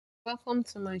Welcome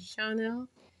to my channel.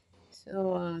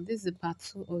 So this is part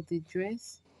 2 of the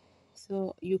dress.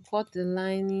 So you cut the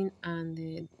lining and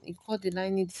you cut the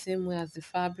lining the same way as the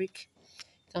fabric.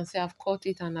 You can see I've cut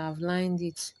it and I've lined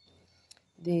it,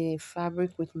 the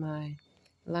fabric with my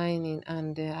lining,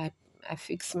 and I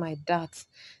fix my dart.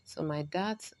 So my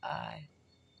dart,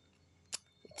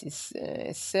 it is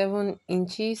 7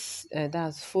 inches.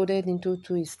 That's folded into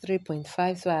two is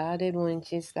 3.5. So I added 1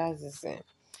 inches. That's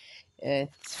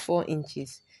 4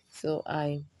 inches. So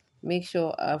I make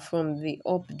sure from the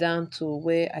up down to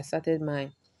where I started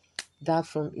my dart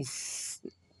from is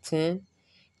 10,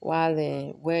 while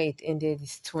where it ended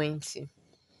is 20.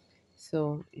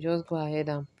 So you just go ahead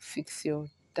and fix your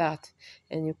dart,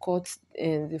 and you cut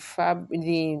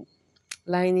the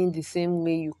lining the same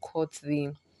way you cut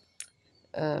the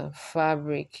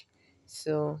fabric.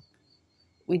 So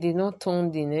we did not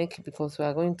turn the neck because we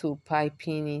are going to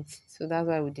piping it, so that's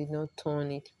why we did not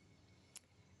turn it.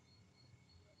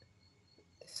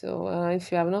 So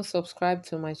if you have not subscribed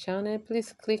to my channel,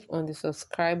 please click on the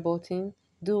subscribe button.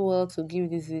 Do well to give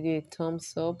this video a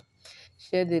thumbs up.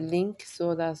 Share the link so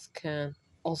others can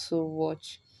also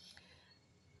watch.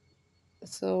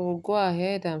 So go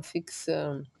ahead and fix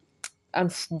and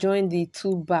join the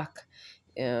two back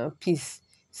piece.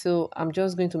 So I'm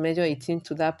just going to measure 18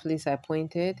 to that place I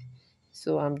pointed.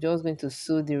 So I'm just going to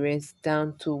sew the rest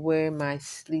down to where my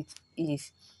slit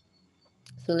is.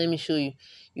 So let me show you.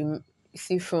 You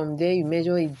see, from there you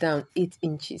measure it down 8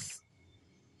 inches.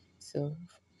 So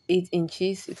 8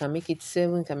 inches, you can make it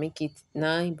 7, you can make it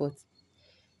 9, but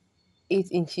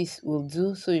 8 inches will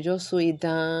do. So you just sew it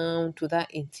down to that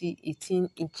 18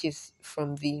 inches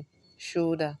from the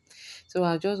shoulder. So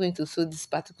I'm just going to sew this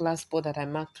particular spot that I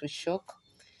marked with chalk.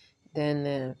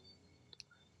 Then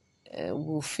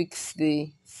we'll fix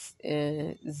the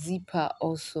zipper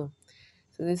also.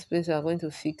 So this place we are going to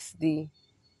fix the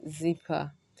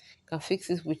zipper. You can fix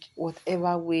it with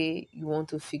whatever way you want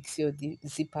to fix your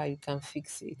zipper, you can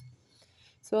fix it.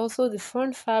 So also the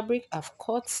front fabric, I've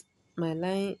cut my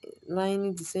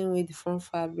lining the same way the front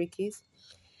fabric is.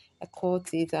 I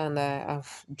cut it and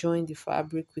I've joined the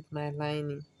fabric with my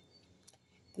lining.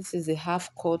 This is a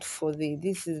half cut for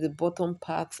this is the bottom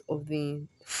part of the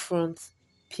front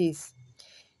piece.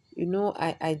 You know,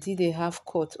 I did a half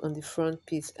cut on the front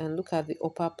piece, and look at the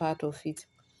upper part of it,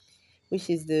 which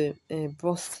is the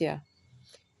bustier.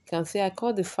 You can see I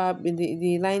cut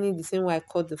the lining the same way I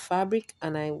cut the fabric,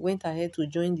 and I went ahead to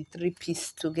join the three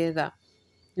pieces together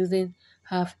using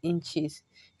half inches.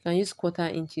 You can use quarter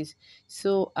inches.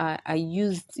 So I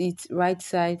used it right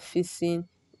side facing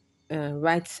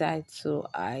right side. So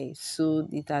I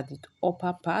sewed it at the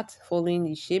upper part following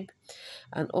the shape,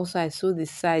 and also I sewed the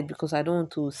side because I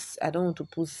don't want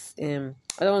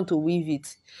to weave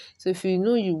it. So if you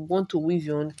know you want to weave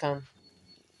your own, can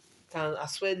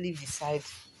as well leave the side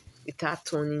without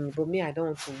turning it, but me, I don't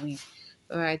want to weave.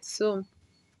 All right, so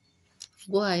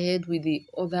go ahead with the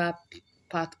other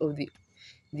part of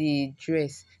the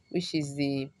dress, which is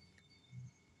the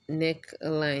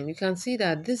neckline. You can see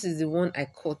that this is the one I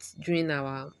cut during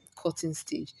our cutting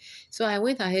stage. So I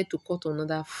went ahead to cut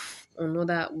another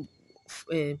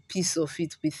piece of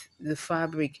it with the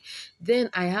fabric. Then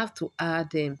I have to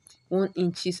add 1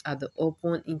 inches at the up,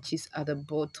 1 inches at the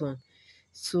bottom,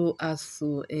 so as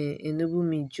to enable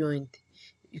me joint.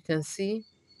 You can see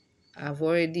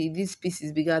this piece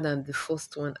is bigger than the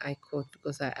first one I cut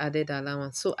because I added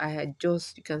allowance. So I had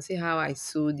just, you can see how I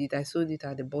sewed it. I sewed it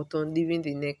at the bottom, leaving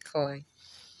the neckline.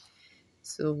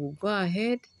 So we'll go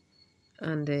ahead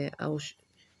and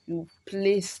you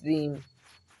place the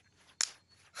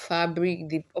fabric,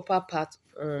 the upper part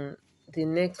on the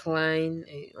neckline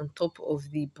on top of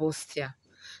the bustier.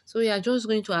 So you are just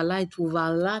going to allow it to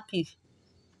overlap it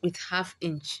with half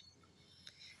inch.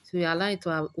 So you allow it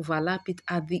to overlap it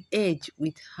at the edge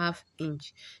with half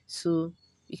inch. So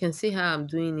you can see how I'm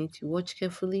doing it. You watch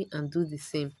carefully and do the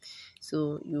same.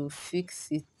 So you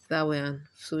fix it that way and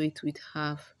sew it with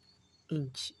half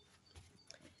inch.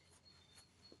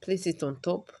 Place it on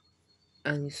top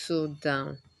and you sew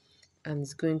down, and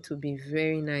it's going to be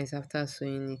very nice after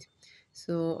sewing it.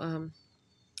 So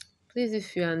please,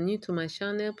 if you are new to my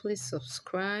channel, please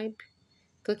subscribe.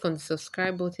 Click on the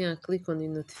subscribe button and click on the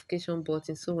notification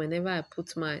button, so whenever I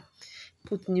put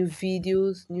new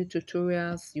videos, new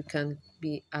tutorials, you can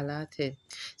be alerted.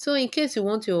 So in case you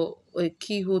want your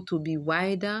keyhole to be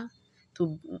wider,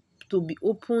 to be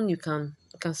open, you can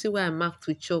see where I marked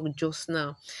with chalk just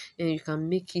now, and you can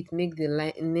make the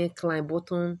neckline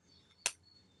bottom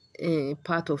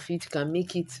part of it, you can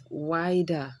make it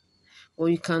wider, or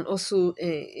you can also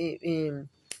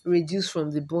reduce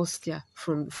from the bustier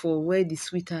from for where the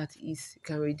sweetheart is. You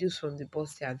can reduce from the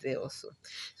bustier there also.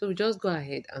 So we just go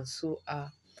ahead and sew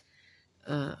our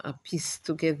piece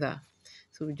together.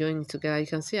 So we join it together. You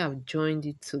can see I've joined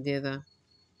it together.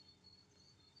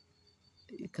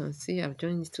 You can see I've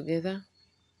joined it together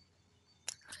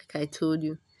like I told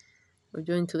you. We're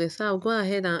joined together. So I'll go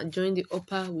ahead and join the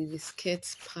upper with the skirt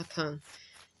pattern.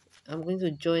 I'm going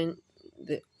to join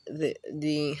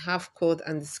the half cord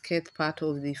and the skirt part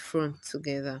of the front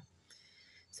together.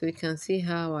 So you can see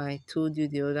how I told you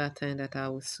the other time that I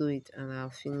will sew it and I'll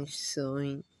finish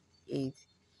sewing it.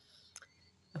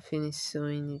 I'll finish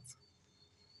sewing it.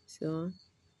 So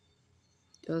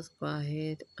just go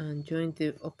ahead and join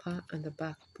the upper and the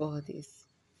back bodies.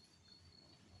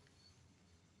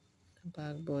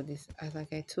 Back bodies, as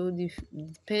like I told you,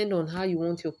 depend on how you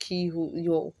want your keyhole,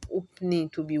 your opening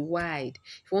to be wide.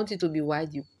 If you want it to be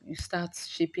wide, you start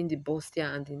shaping the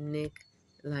bustier and the neck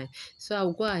line. So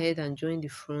I'll go ahead and join the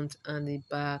front and the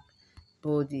back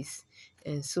bodies.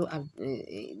 And so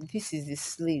this is the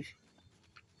sleeve.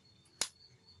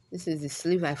 This is the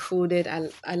sleeve I folded.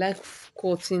 I like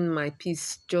cutting my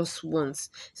piece just once.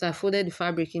 So I folded the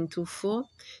fabric into four.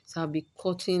 So I'll be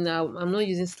cutting out. I'm not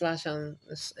using slash and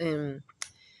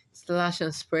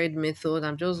spread method.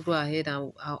 I'm just go ahead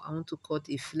and I want to cut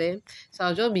a flare. So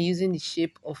I'll just be using the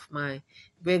shape of my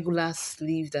regular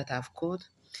sleeve that I've cut.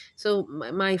 So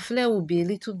my flare will be a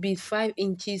little bit 5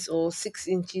 inches or 6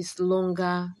 inches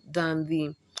longer than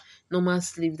the normal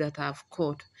sleeve that I've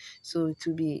cut. So it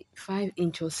will be 5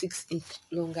 inch or 6 inch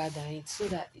longer than it so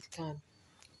that it can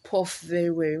puff very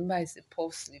well. Remember, it's a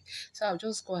puff sleeve. So I'll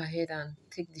just go ahead and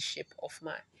take the shape of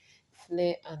my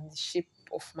flare and the shape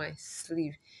of my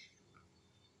sleeve.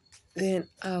 Then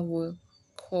I will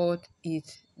cut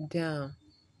it down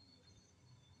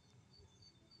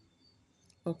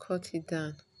or cut it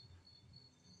down.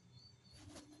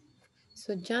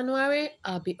 So January,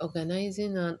 I'll be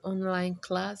organizing an online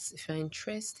class. If you're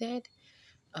interested,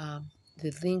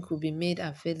 the link will be made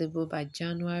available by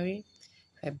January.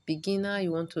 If you're a beginner,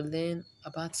 you want to learn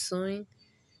about sewing,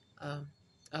 um,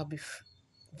 I'll be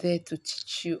there to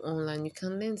teach you online. You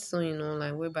can learn sewing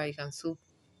online whereby you can sew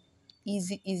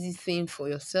easy thing for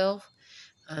yourself.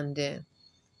 And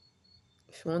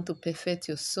if you want to perfect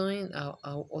your sewing,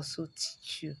 I'll also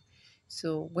teach you.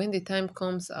 So when the time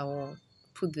comes, I will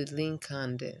put the link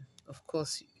and of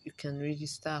course you can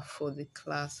register for the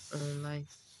class online.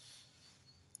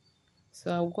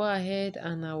 So I'll go ahead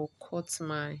and I'll cut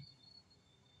my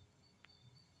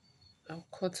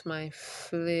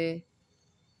flare.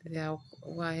 Then I'll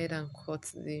go ahead and cut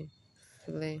the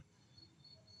flare.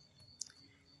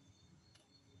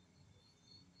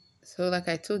 So like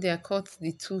I told you, I cut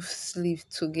the two sleeves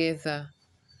together.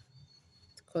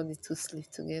 Cut the two sleeves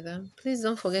together. Please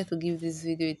don't forget to give this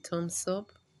video a thumbs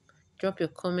up. Drop your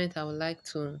comment. I would like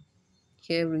to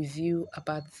hear review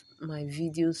about my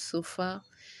videos so far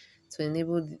to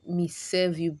enable me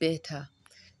serve you better.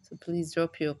 So please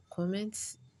drop your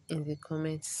comments in the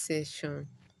comment section.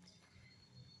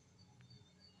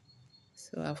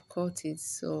 So I've cut it.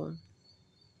 So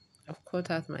I've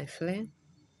cut out my flare. You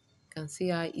can see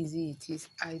how easy it is.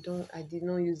 I did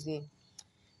not use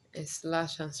a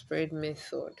slash and spread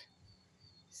method.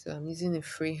 So I'm using a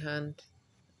free hand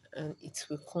and it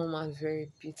will come out very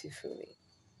beautifully.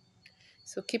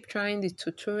 So keep trying the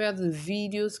tutorial, the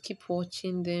videos, keep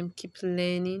watching them, keep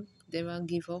learning, never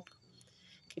give up,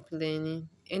 keep learning.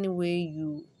 Anyway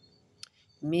you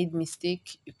made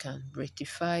mistake, you can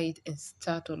rectify it and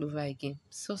start all over again.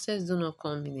 Success do not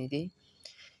come in a day.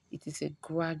 It is a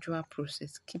gradual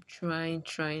process. Keep trying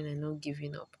and not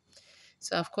giving up.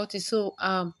 So I've got it. So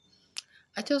I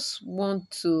just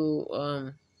want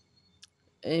to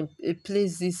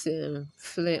place this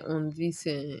flare on this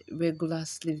regular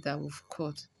sleeve that we've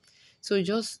cut. So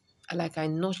just like I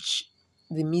notch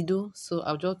the middle, so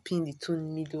I'll just pin the two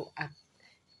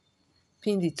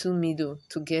middle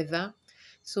together.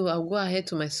 So I'll go ahead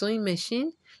to my sewing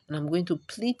machine and I'm going to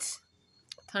pleat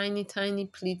tiny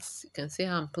pleats. You can see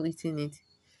how I'm pleating it.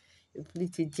 You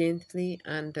pleat it gently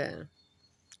and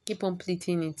keep on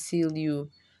pleating it till you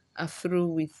are through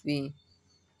with the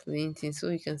pleating. So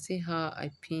you can see how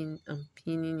I'm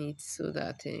pinning it so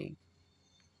that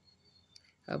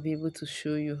I'll be able to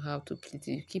show you how to pleat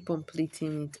it. You keep on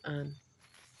pleating it and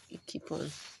you keep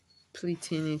on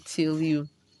pleating it till you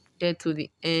get to the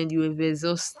end. You have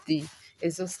exhausted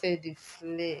the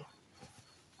flare.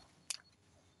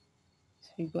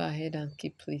 So you go ahead and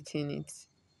keep pleating it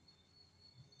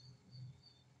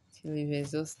till you've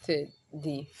exhausted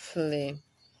the flare.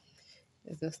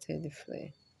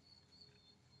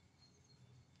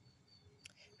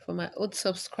 For my old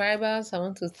subscribers, I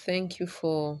want to thank you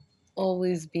for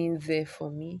always being there for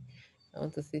me. I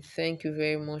want to say thank you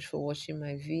very much for watching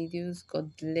my videos.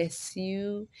 God bless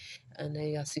you. And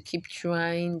as you keep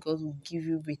trying, God will give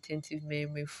you retentive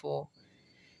memory for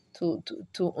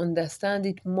to understand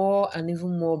it more and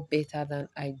even more better than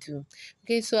I do.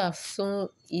 Okay, so I've sewn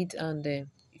it and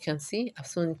you can see I've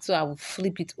sewn it, so I will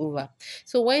flip it over.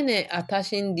 So when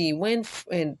attaching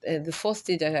the first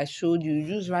stage that I showed you,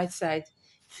 use right side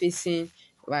facing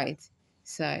right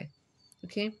side.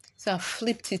 Okay, so I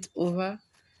flipped it over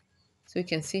so you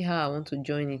can see how I want to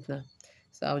join it now.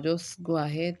 So I'll just go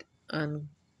ahead and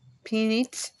pin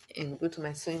it and go to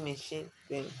my sewing machine,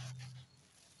 then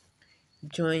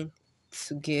join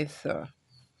together.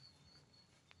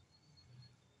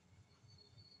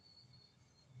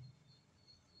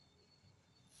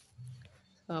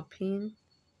 So I'll pin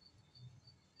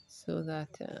so that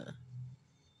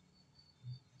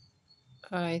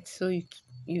all right, so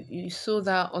you sew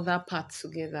that other part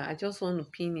together. I just want to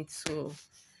pin it so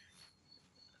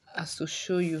as to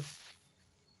show you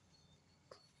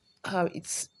how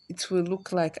it will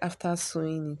look like after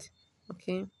sewing it.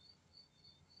 Okay,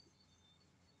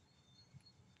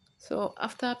 so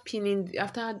after pinning,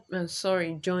 after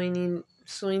sorry, joining,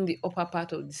 sewing the upper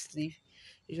part of the sleeve,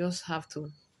 you just have to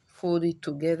fold it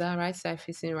together, right side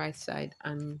facing right side,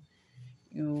 and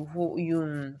you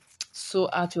sew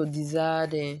out your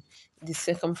desired the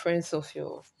circumference of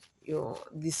your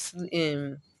this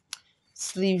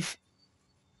sleeve,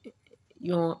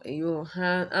 your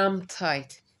hand arm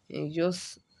tight, and you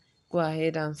just go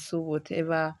ahead and sew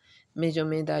whatever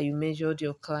measurement that you measured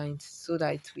your client, so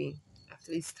that it will at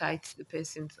least tight the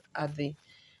person at the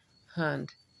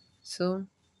hand. So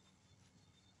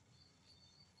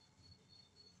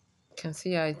you can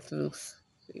see how it looks.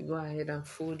 So you go ahead and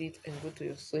fold it and go to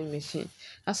your sewing machine.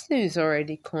 Our sleeve is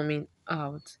already coming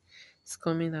out. It's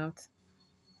coming out.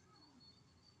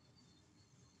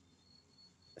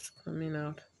 It's coming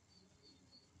out.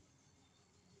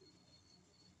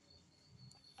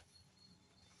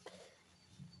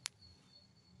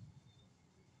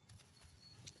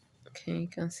 Okay, you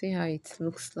can see how it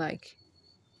looks like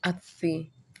at the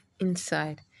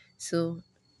inside. So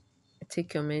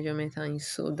take your measurement and you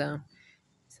sew down.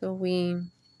 So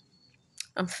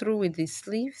I'm through with the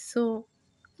sleeve. So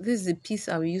this is the piece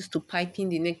I will use to pipe in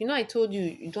the neck. You know, I told you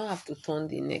you don't have to turn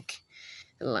the neck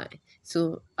line.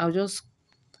 So I just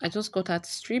cut out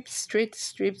strips, straight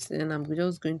strips, and I'm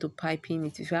just going to pipe in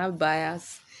it. If you have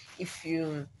bias, if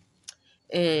you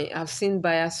I've seen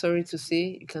bias, sorry to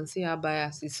say, you can see how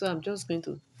bias is. So I'm just going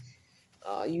to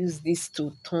use this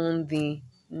to turn the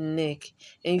neck,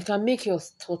 and you can make your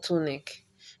turtleneck,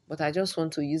 but I just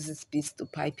want to use this piece to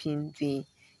pipe in the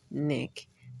neck.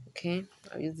 Okay,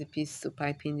 I'll use the piece to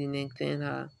pipe in the neck. Then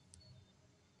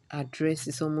our dress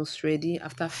is almost ready.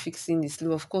 After fixing the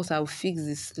sleeve, of course I'll fix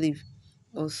the sleeve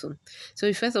also. So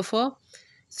you first of all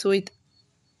sew it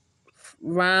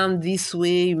round this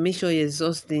way. You make sure you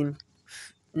exhaust the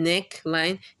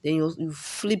neckline, then you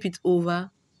flip it over.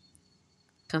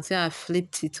 Can say I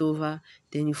flipped it over,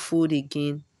 then you fold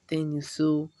again, then you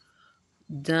sew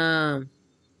down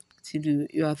till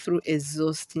you are through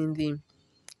exhausting the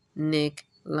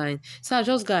neckline. So I'll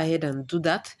just go ahead and do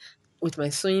that with my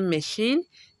sewing machine.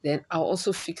 Then I'll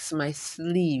also fix my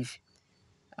sleeve.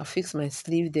 I'll fix my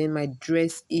sleeve, then my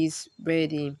dress is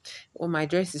ready. Oh, my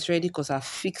dress is ready because I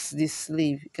fixed this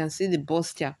sleeve. You can see the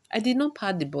bustier. I did not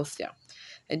pad the bustier.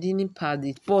 I didn't pad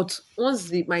it. But once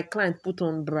my client put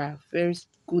on bra, very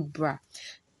good bra,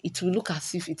 it will look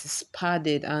as if it is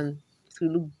padded and it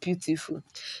will look beautiful.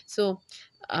 So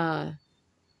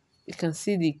you can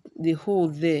see the hole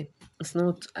there. It's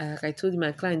not like I told you,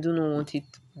 my client do not want it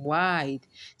wide.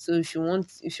 So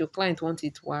if your client wants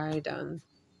it wide, and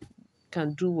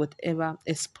can do whatever,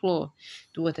 explore,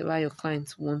 do whatever your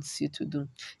client wants you to do.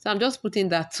 So I'm just putting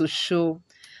that to show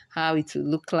how it will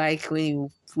look like when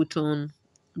you put on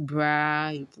bra,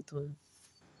 you put on,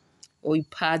 or you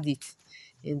pad it.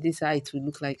 And this is how it will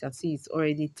look like. I see it's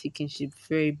already taking shape.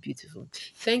 Very beautiful.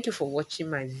 Thank you for watching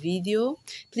my video.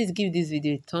 Please give this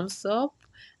video a thumbs up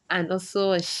and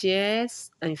also a share.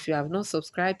 And if you have not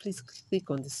subscribed, please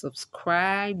click on the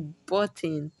subscribe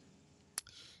button.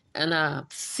 And I'll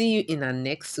see you in our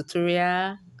next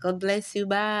tutorial. God bless you.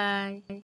 Bye.